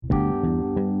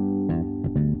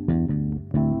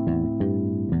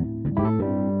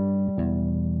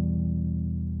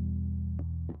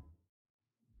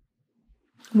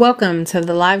Welcome to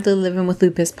the Lively Living with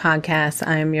Lupus podcast.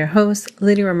 I am your host,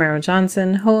 Lydia Romero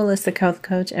Johnson, holistic health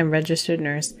coach and registered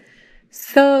nurse.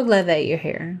 So glad that you're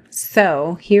here.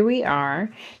 So here we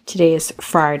are. Today is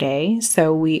Friday,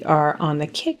 so we are on the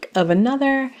kick of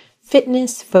another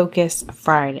Fitness Focus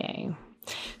Friday.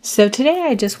 So today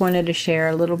I just wanted to share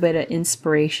a little bit of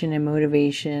inspiration and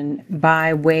motivation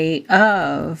by way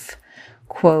of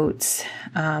quotes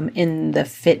in the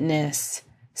fitness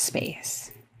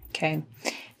space. Okay.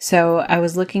 So I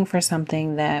was looking for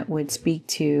something that would speak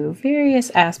to various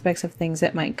aspects of things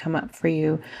that might come up for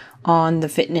you on the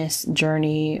fitness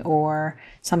journey, or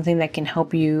something that can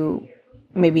help you,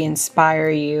 maybe inspire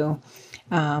you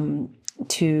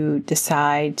to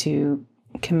decide to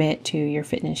commit to your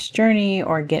fitness journey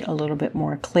or get a little bit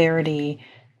more clarity,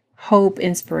 hope,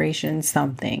 inspiration,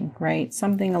 something, right?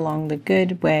 Something along the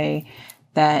good way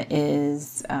that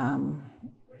is going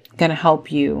to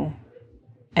help you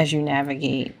as you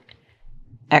navigate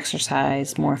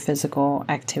exercise, more physical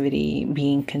activity,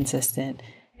 being consistent,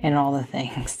 and all the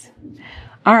things.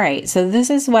 All right, so this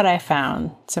is what I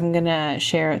found. So I'm going to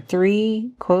share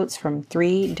 3 quotes from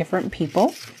 3 different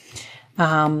people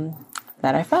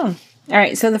that I found. All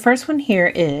right, so the first one here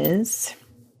is,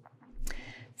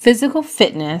 physical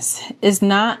fitness is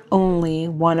not only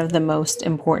one of the most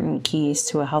important keys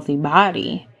to a healthy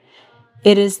body,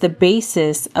 it is the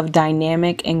basis of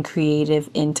dynamic and creative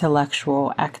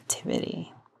intellectual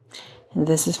activity. And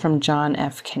this is from John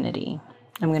F. Kennedy.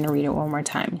 I'm going to read it one more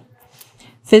time.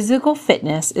 Physical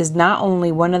fitness is not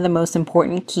only one of the most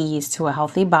important keys to a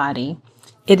healthy body,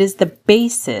 it is the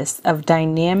basis of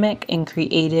dynamic and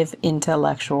creative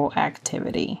intellectual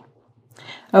activity.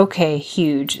 Okay,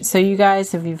 huge. So you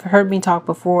guys, if you've heard me talk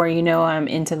before, you know I'm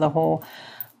into the whole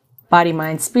body,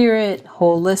 mind, spirit,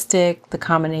 holistic, the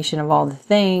combination of all the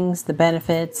things, the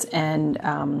benefits, and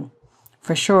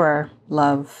for sure,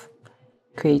 love,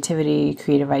 creativity,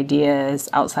 creative ideas,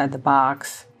 outside the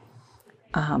box,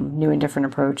 new and different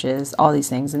approaches, all these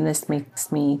things. And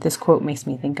this quote makes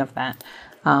me think of that.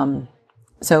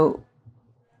 So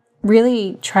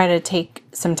really try to take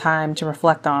some time to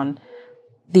reflect on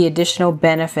the additional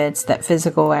benefits that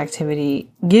physical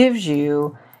activity gives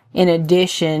you in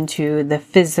addition to the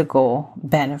physical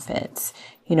benefits.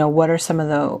 You know, what are some of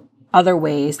the other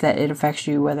ways that it affects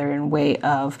you, whether in way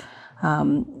of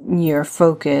your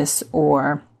focus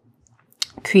or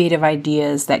creative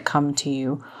ideas that come to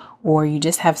you, or you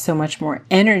just have so much more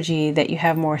energy that you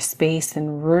have more space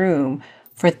and room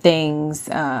for things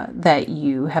that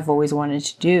you have always wanted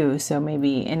to do. So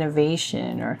maybe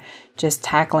innovation, or just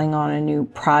tackling on a new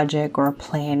project, or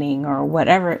planning, or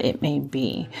whatever it may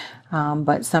be.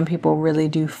 But some people really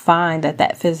do find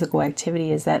that physical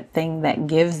activity is that thing that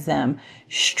gives them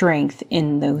strength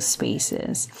in those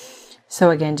spaces. So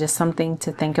again, just something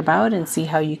to think about and see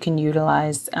how you can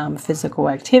utilize physical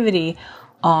activity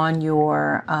on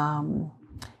your,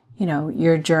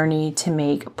 your journey to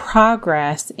make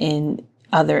progress in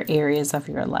other areas of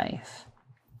your life.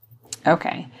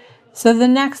 Okay, so the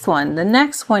next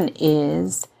one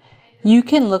is, you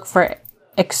can look for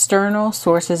external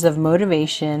sources of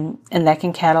motivation, and that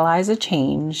can catalyze a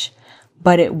change,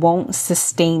 but it won't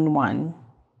sustain one.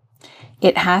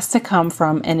 It has to come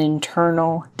from an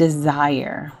internal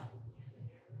desire.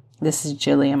 This is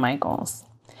Jillian Michaels.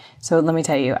 So let me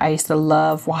tell you, I used to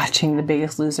love watching The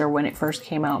Biggest Loser when it first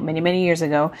came out many years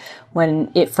ago.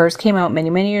 When it first came out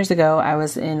many years ago, I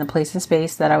was in a place in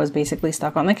space that I was basically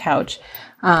stuck on the couch,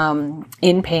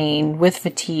 in pain, with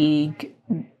fatigue,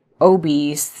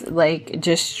 obese, like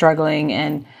just struggling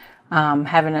and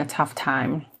having a tough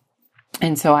time.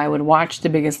 And so I would watch The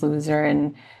Biggest Loser,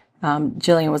 and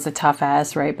Jillian was a tough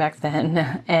ass right back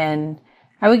then. And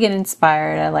I would get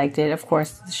inspired. I liked it. Of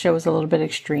course, the show was a little bit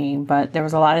extreme, but there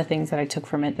was a lot of things that I took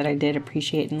from it that I did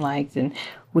appreciate and liked, and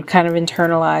would kind of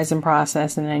internalize and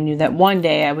process. And I knew that one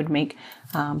day I would make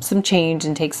some change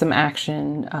and take some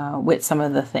action with some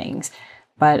of the things.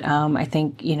 But I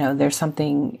think, there's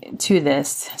something to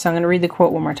this. So I'm going to read the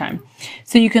quote one more time.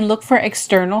 So you can look for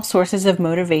external sources of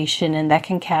motivation, and that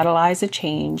can catalyze a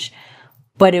change,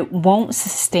 but it won't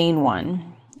sustain one.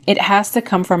 It has to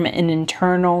come from an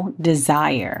internal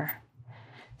desire.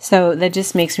 So that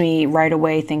just makes me right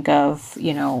away think of,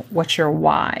 what's your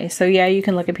why? So yeah, you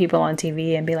can look at people on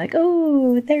TV and be like,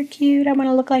 oh, they're cute, I want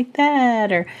to look like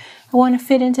that, or I want to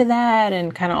fit into that,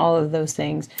 and kind of all of those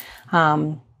things.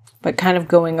 But kind of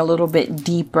going a little bit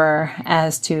deeper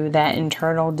as to that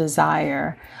internal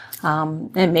desire.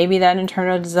 And maybe that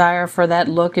internal desire for that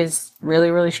look is really,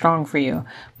 really strong for you.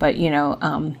 But,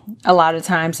 a lot of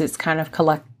times it's kind of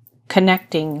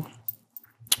connecting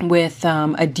with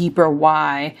a deeper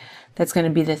why that's going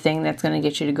to be the thing that's going to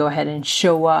get you to go ahead and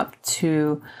show up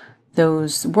to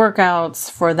those workouts,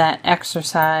 for that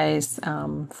exercise,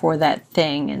 for that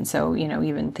thing. And so,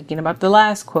 even thinking about the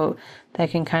last quote, that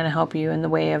can kind of help you in the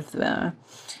way of the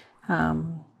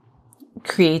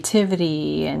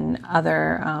creativity and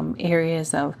other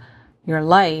areas of your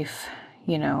life,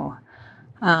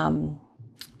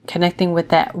 connecting with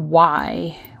that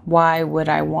why. Why would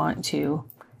I want to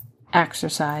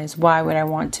exercise? Why would I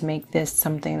want to make this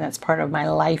something that's part of my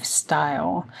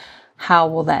lifestyle? How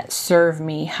will that serve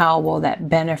me? How will that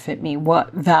benefit me?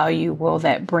 What value will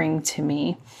that bring to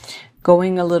me?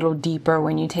 Going a little deeper,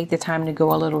 when you take the time to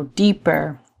go a little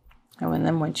deeper, and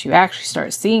then once you actually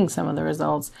start seeing some of the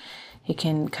results, it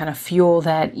can kind of fuel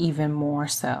that even more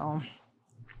so.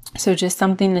 So just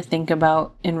something to think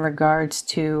about in regards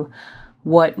to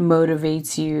what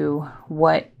motivates you,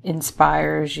 what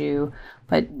inspires you,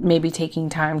 but maybe taking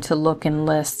time to look and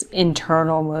list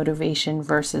internal motivation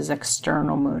versus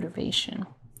external motivation.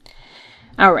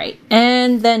 All right,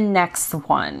 and the next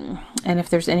one. And if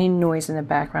there's any noise in the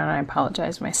background, I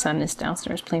apologize. My son is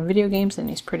downstairs playing video games and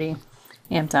he's pretty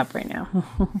amped up right now.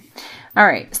 All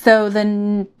right, so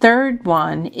the third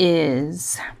one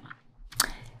is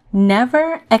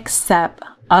never accept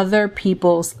other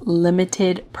people's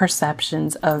limited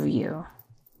perceptions of you.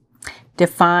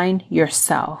 Define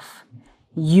yourself.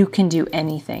 You can do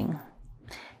anything.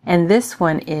 And this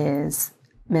one is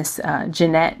Miss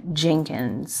Jeanette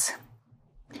Jenkins.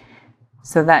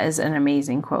 So that is an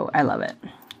amazing quote. I love it.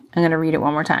 I'm going to read it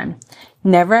one more time.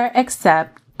 Never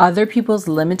accept other people's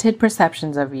limited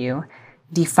perceptions of you.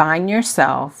 Define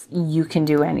yourself. You can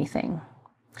do anything.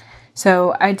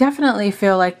 So I definitely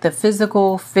feel like the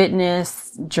physical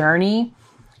fitness journey,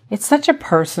 it's such a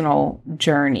personal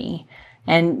journey.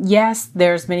 And yes,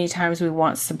 there's many times we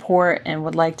want support and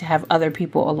would like to have other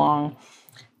people along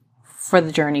for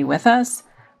the journey with us.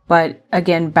 But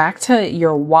again, back to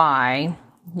your why,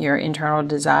 your internal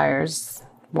desires.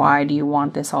 Why do you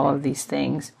want this? All of these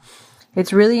things.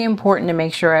 It's really important to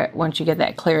make sure once you get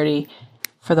that clarity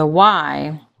for the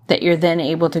why, that you're then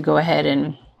able to go ahead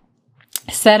and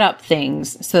set up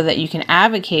things so that you can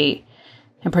advocate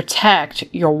and protect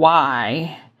your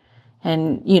why.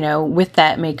 And, with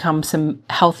that may come some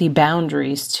healthy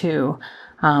boundaries too.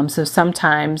 So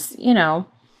sometimes,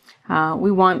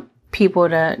 we want people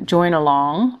to join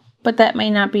along, but that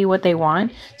may not be what they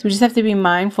want. So we just have to be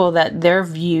mindful that their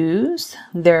views,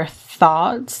 their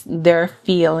thoughts, their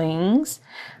feelings,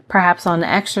 perhaps on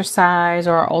exercise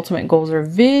or our ultimate goals or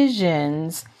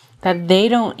visions, that they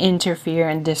don't interfere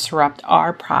and disrupt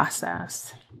our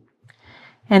process.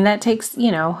 And that takes,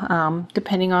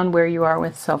 depending on where you are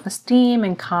with self-esteem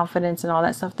and confidence and all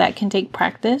that stuff, that can take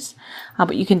practice,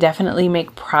 but you can definitely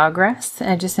make progress.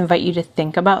 And I just invite you to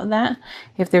think about that.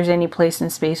 If there's any place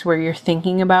and space where you're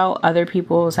thinking about other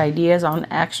people's ideas on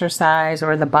exercise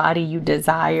or the body you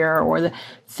desire or the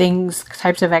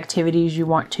types of activities you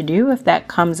want to do, if that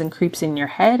comes and creeps in your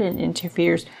head and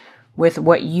interferes with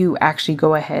what you actually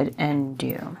go ahead and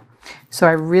do. So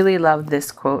I really love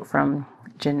this quote from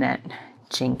Jeanette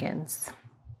Jenkins.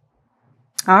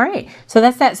 All right. So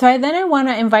that's that. So I want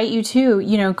to invite you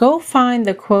to, go find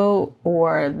the quote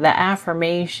or the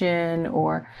affirmation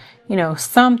or,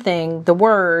 something, the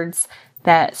words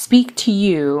that speak to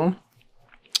you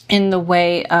in the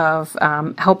way of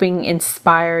helping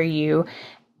inspire you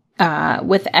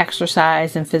with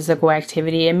exercise and physical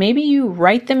activity. And maybe you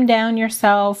write them down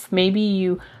yourself. Maybe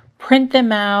you print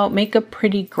them out, make a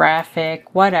pretty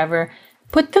graphic, whatever.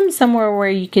 Put them somewhere where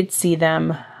you could see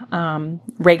them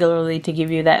regularly to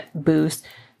give you that boost,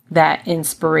 that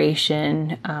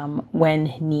inspiration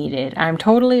when needed. I'm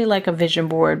totally like a vision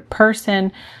board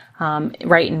person.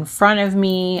 Right in front of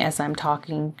me as I'm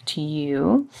talking to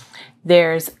you,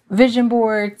 there's vision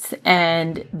boards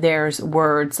and there's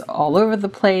words all over the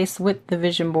place with the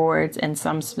vision boards and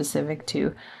some specific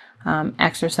to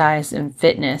exercise and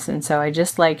fitness. And so I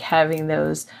just like having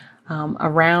those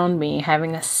around me,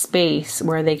 having a space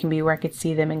where they can be where I could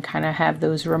see them and kind of have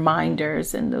those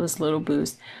reminders and those little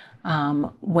boosts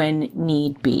when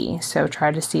need be. So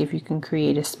try to see if you can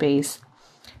create a space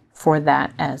for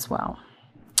that as well.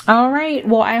 All right.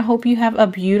 Well, I hope you have a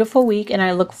beautiful week and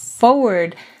I look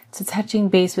forward to touching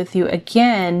base with you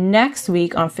again next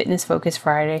week on Fitness Focus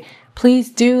Friday.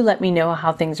 Please do let me know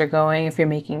how things are going, if you're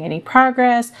making any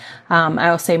progress.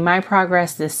 I'll say my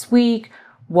progress this week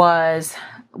was,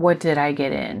 what did I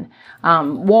get in?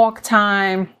 Walk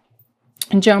time,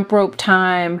 jump rope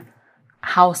time,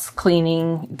 house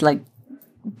cleaning, like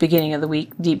beginning of the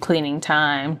week, deep cleaning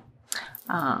time.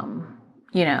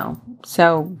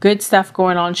 So good stuff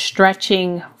going on.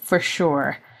 Stretching for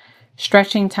sure.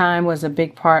 Stretching time was a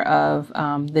big part of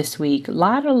this week. A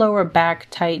lot of lower back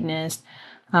tightness.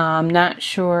 Not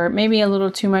sure, maybe a little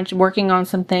too much working on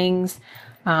some things.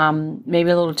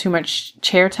 Maybe a little too much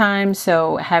chair time.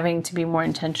 So having to be more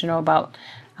intentional about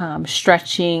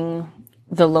stretching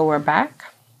the lower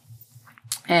back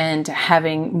and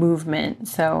having movement.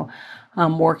 So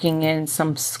working in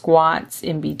some squats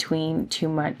in between too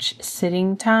much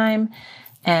sitting time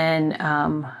and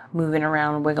moving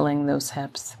around, wiggling those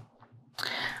hips.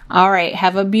 All right.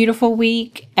 Have a beautiful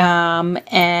week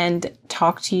and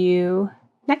talk to you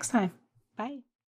next time.